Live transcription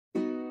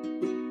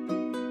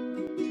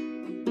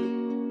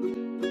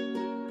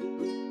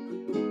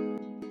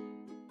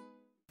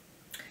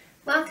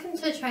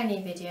Welcome to a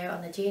training video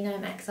on the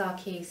Genome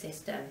XRQ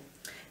system.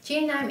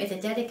 GeneGnome is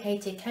a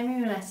dedicated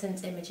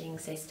chemiluminescence imaging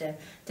system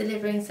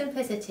delivering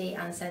simplicity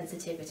and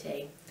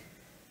sensitivity.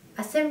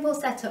 A simple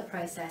setup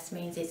process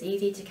means it's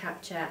easy to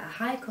capture a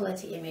high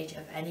quality image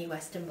of any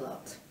Western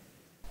blot.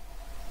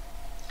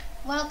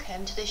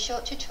 Welcome to this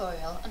short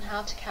tutorial on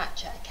how to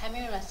capture a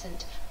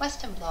chemiluminescent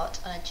Western blot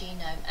on a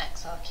Genome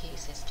XRQ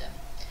system.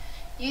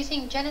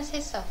 Using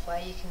Genesis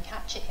software you can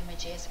capture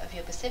images of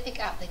your specific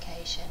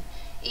application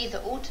either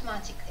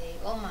automatically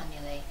or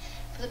manually.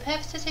 For the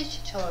purpose of this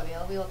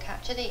tutorial we will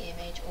capture the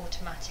image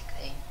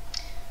automatically.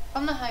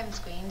 From the home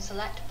screen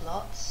select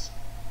Blots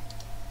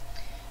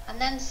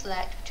and then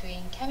select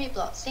between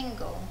ChemiBlot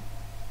Single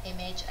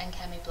Image and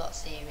ChemiBlot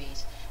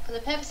Series. For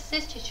the purpose of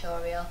this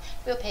tutorial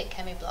we'll pick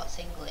ChemiBlot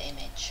Single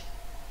Image.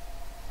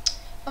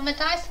 From the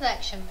dye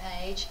selection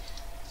page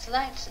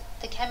select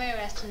the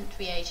chemiluminescent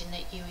reagent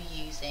that you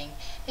are using.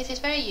 This is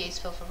very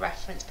useful for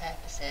reference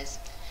purposes.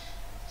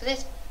 For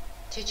this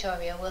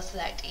tutorial we'll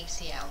select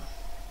ECL.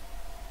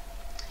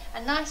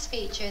 A nice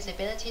feature is the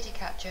ability to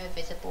capture a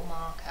visible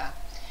marker,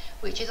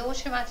 which is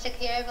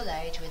automatically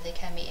overlaid with the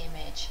chemi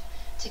image.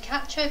 To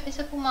capture a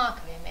visible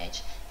marker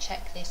image,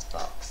 check this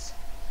box.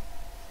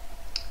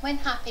 When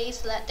happy,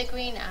 select the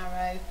green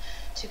arrow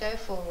to go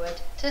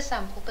forward to the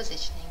sample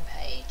positioning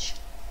page.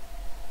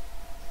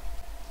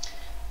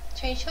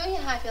 To ensure you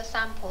have your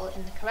sample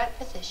in the correct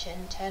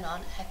position, turn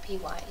on Epi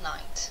White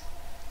Light.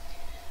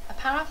 A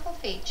powerful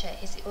feature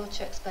is the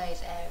auto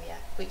expose area,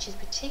 which is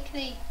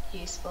particularly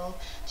useful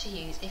to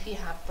use if you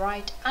have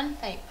bright and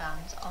faint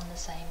bands on the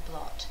same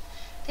blot.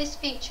 This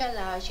feature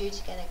allows you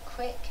to get a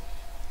quick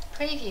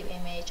preview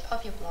image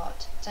of your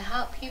blot to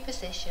help you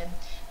position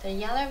the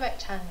yellow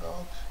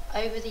rectangle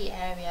over the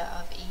area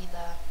of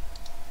either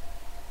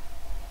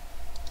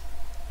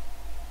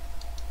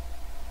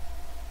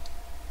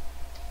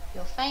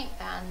your faint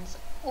bands,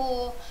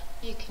 or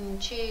you can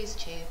choose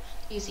to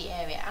use the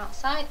area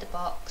outside the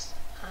box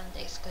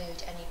and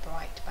exclude any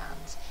bright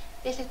bands.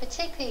 This is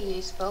particularly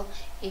useful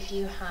if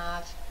you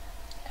have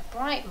a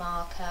bright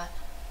marker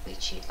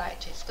which you'd like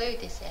to exclude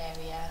this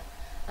area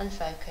and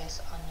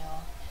focus on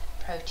your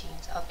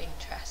proteins of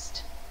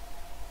interest.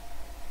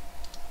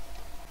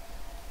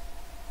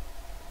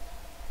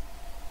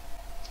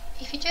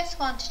 If you just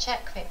want to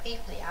check quickly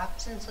for the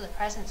absence or the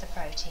presence of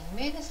protein,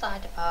 move the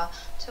slider bar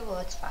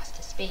towards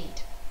faster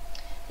speed.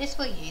 This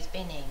will use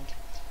binning.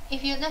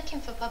 If you're looking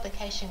for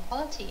publication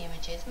quality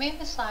images, move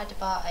the slider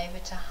bar over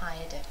to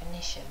higher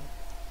definition.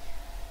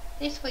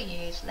 This will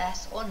use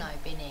less or no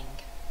binning.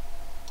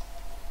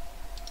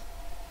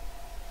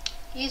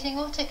 Using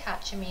auto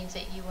capture means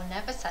that you will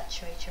never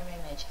saturate your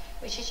image,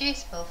 which is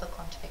useful for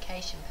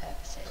quantification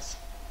purposes.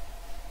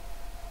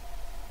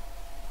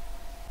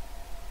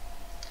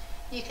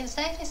 You can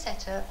save this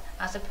setup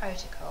as a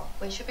protocol,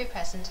 which will be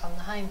present on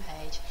the home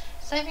page.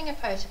 Saving a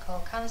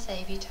protocol can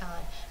save you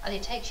time, as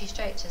it takes you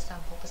straight to the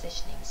sample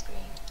positioning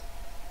screen.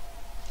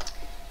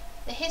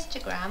 The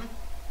histogram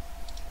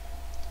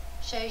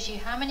shows you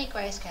how many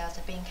grayscales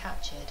have been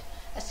captured.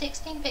 A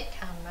 16-bit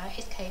camera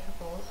is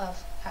capable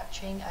of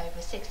capturing over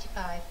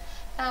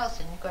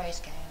 65,000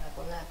 grayscale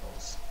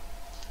levels.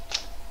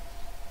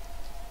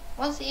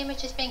 Once the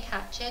image has been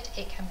captured,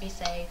 it can be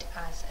saved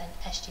as an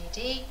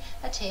SGD,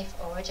 a TIFF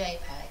or a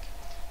JPEG.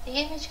 The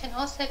image can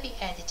also be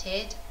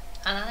edited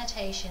and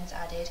annotations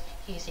added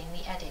using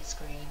the edit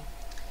screen.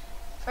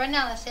 For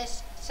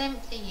analysis,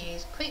 simply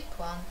use Quick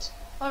Quant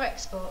or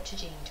export to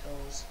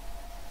GeneTools.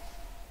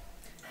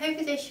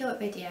 Hopefully this short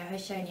video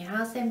has shown you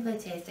how simple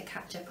it is to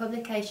capture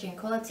publication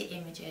quality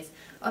images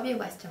of your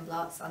Western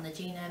blots on the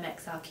Genome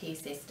XRQ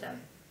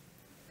system.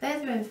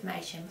 Further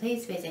information,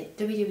 please visit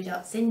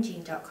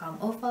www.syngene.com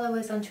or follow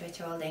us on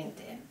Twitter or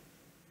LinkedIn.